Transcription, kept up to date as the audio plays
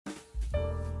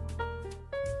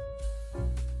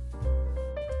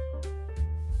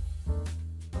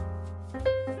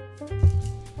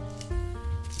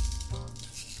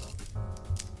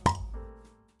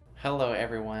Hello,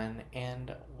 everyone,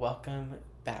 and welcome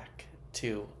back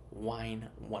to Wine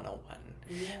 101.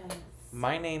 Yes.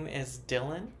 My name is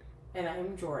Dylan, And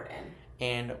I'm Jordan.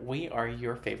 and we are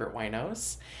your favorite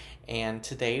winos. And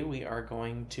today we are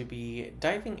going to be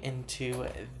diving into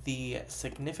the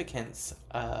significance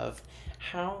of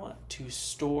how to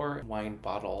store a wine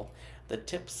bottle, the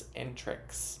tips and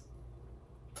tricks.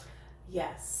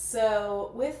 Yes.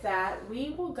 So with that,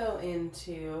 we will go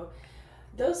into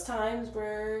those times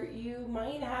where you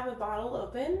might have a bottle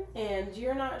open and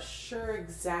you're not sure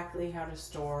exactly how to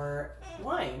store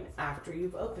wine after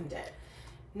you've opened it.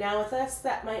 Now with us,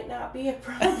 that might not be a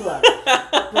problem,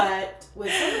 but with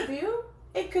some of you,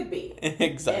 it could be.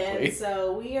 Exactly. And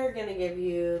so we are going to give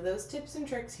you those tips and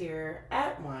tricks here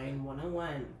at Wine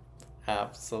 101.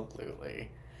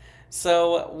 Absolutely.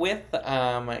 So, with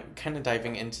kind of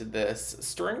diving into this,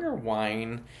 storing your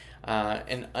wine,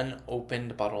 an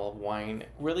unopened bottle of wine,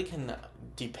 really can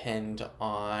depend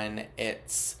on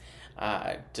its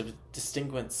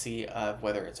distinguency of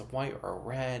whether it's a white or a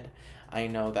red. I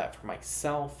know that for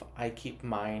myself, I keep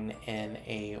mine in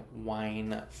a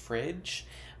wine fridge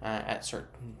at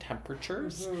certain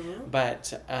temperatures,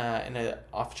 but in an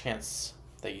off chance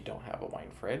that you don't have a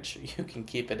wine fridge, you can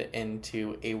keep it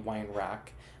into a wine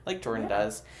rack like Jordan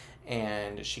does,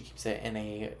 and she keeps it in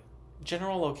a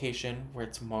general location where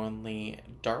it's mainly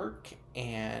dark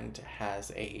and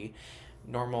has a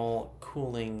normal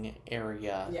cooling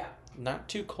area. Yeah. Not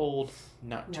too cold,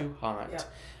 not too hot.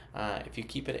 Yeah. If you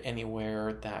keep it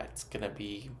anywhere that's going to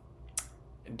be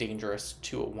dangerous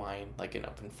to a wine, like an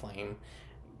open flame,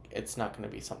 it's not going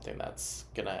to be something that's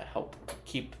going to help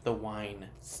keep the wine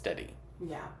steady.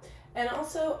 Yeah. And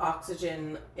also,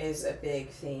 oxygen is a big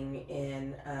thing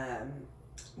in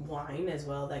wine as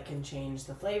well that can change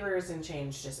the flavors and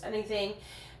change just anything.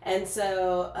 And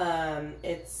so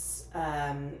it's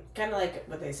kind of like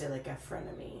what they say, like a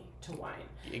frenemy to wine.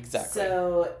 Exactly.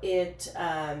 So it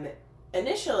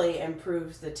initially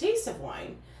improves the taste of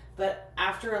wine, but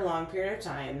after a long period of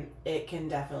time, it can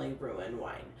definitely ruin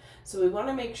wine. So we want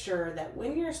to make sure that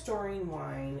when you're storing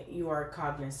wine, you are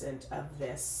cognizant of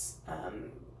this,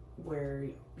 where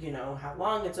you know how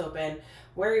long it's open,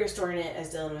 where you're storing it,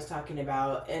 as Dylan was talking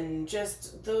about, and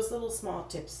just those little small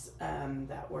tips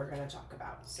that we're going to talk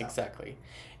about. So. Exactly.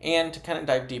 And to kind of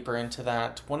dive deeper into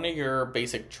that, one of your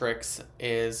basic tricks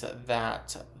is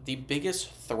that the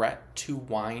biggest threat to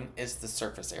wine is the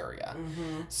surface area.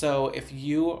 Mm-hmm. So if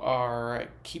you are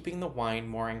keeping the wine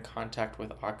more in contact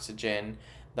with oxygen,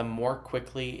 the more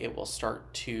quickly it will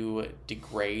start to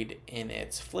degrade in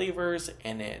its flavors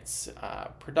and its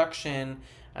production,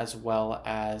 as well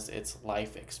as its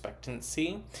life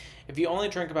expectancy. If you only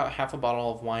drink about half a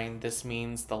bottle of wine, this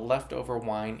means the leftover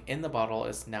wine in the bottle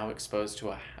is now exposed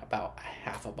to about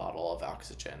half a bottle of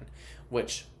oxygen,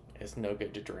 which is no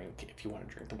good to drink if you want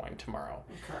to drink the wine tomorrow.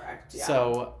 Correct, yeah.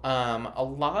 So a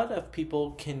lot of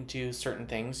people can do certain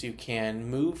things. You can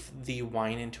move the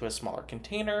wine into a smaller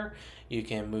container. You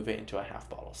can move it into a half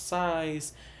bottle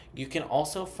size. You can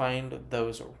also find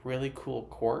those really cool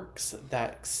corks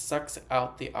that sucks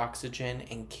out the oxygen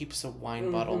and keeps a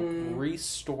wine bottle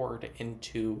restored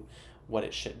into what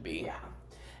it should be. Yeah.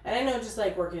 And I know, just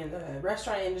like working in the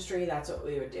restaurant industry, that's what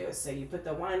we would do. So you put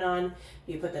the wine on,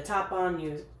 you put the top on,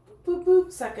 you boop,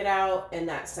 boop, suck it out, and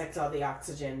that sucks all the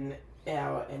oxygen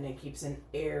out, and it keeps an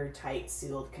airtight,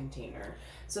 sealed container.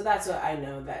 So that's what I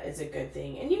know that is a good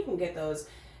thing. And you can get those,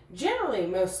 generally,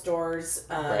 most stores,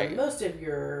 Right. most of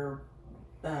your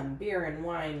beer and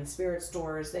wine spirit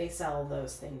stores, they sell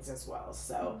those things as well.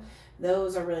 So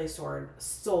those are really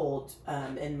sold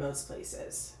in most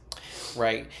places.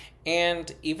 Right.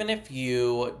 And even if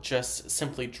you just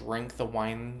simply drink the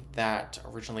wine that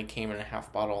originally came in a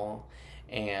half bottle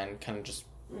and kind of just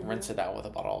rinse it out with a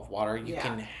bottle of water, you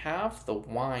can have the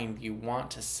wine you want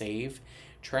to save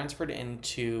transferred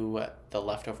into the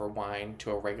leftover wine to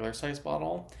a regular size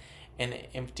bottle and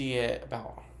empty it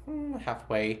about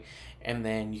halfway, and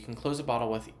then you can close the bottle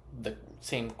with the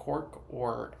same cork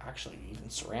or actually even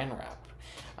saran wrap.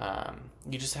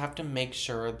 You just have to make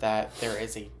sure that there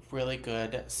is a really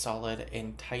good, solid,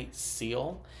 and tight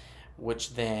seal,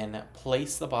 which then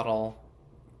place the bottle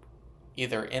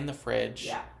either in the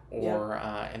fridge or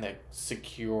in a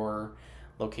secure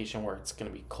location where it's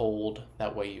going to be cold.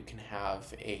 That way you can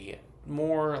have a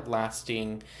more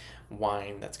lasting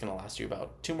wine that's going to last you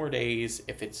about 2 more days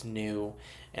if it's new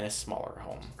in a smaller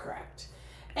home. Correct.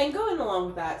 And going along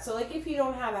with that, so like if you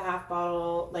don't have a half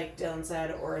bottle, like Dylan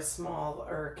said, or a small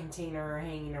or container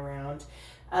hanging around,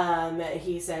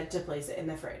 he said to place it in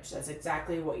the fridge. That's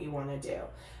exactly what you want to do.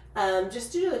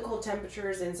 Just due to the cold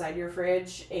temperatures inside your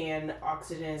fridge, and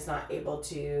oxygen is not able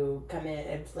to come in and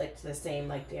inflict the same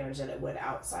like damage that it would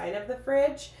outside of the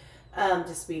fridge,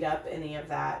 to speed up any of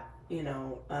that,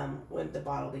 with the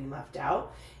bottle being left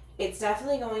out. It's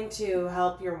definitely going to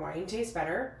help your wine taste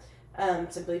better.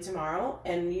 Simply tomorrow,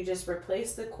 and you just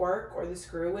replace the cork or the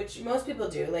screw, which most people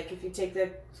do. Like if you take the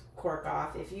cork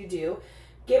off, if you do,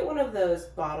 get one of those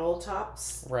bottle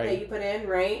tops that you put in,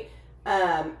 right?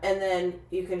 And then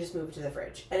you can just move it to the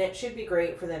fridge, and it should be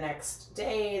great for the next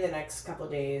day, the next couple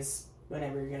days,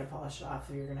 whenever you're going to polish it off.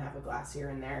 If you're going to have a glass here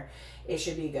and there, it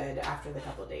should be good after the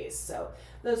couple days. So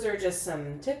those are just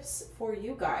some tips for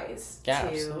you guys. Yeah,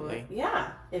 absolutely.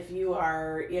 Yeah, if you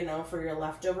are, for your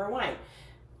leftover wine.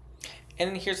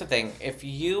 And here's the thing, if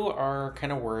you are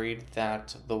kind of worried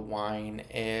that the wine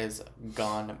is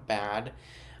gone bad,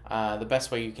 the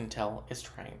best way you can tell is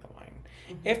trying the wine.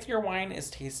 Mm-hmm. If your wine is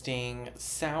tasting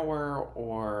sour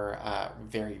or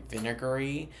very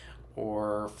vinegary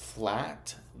or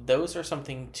flat, those are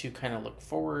something to kind of look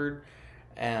forward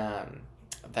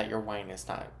that your wine is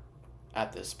not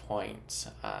at this point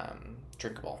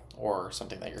drinkable or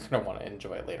something that you're going to want to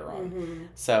enjoy later on. Mm-hmm.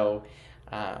 So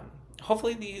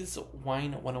hopefully these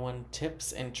Wine 101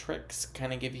 tips and tricks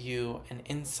kind of give you an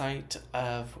insight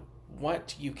of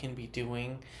what you can be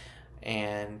doing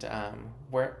and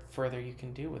what further you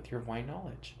can do with your wine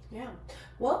knowledge. Yeah.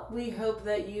 Well, we hope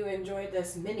that you enjoyed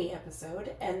this mini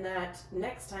episode, and that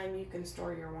next time you can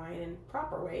store your wine in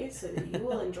proper ways so that you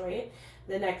will enjoy it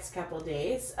the next couple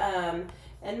days. And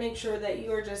make sure that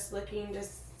you are just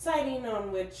deciding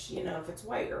on which, if it's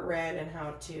white or red, and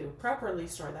how to properly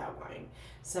store that wine.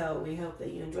 So we hope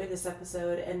that you enjoyed this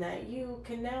episode and that you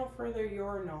can now further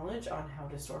your knowledge on how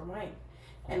to store wine.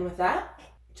 And with that,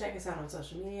 check us out on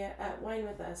social media at Wine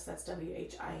With Us. That's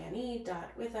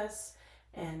WHINE.withus,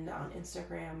 and on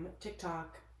Instagram,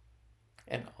 TikTok,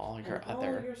 and all your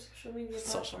other social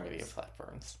media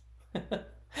platforms.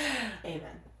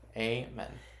 Amen.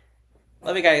 Amen.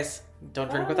 Love you guys. Don't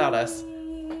drink without us.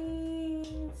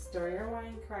 Store your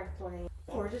wine correctly,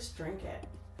 or just drink it.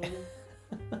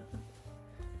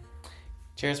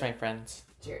 Cheers, my friends.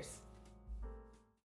 Cheers.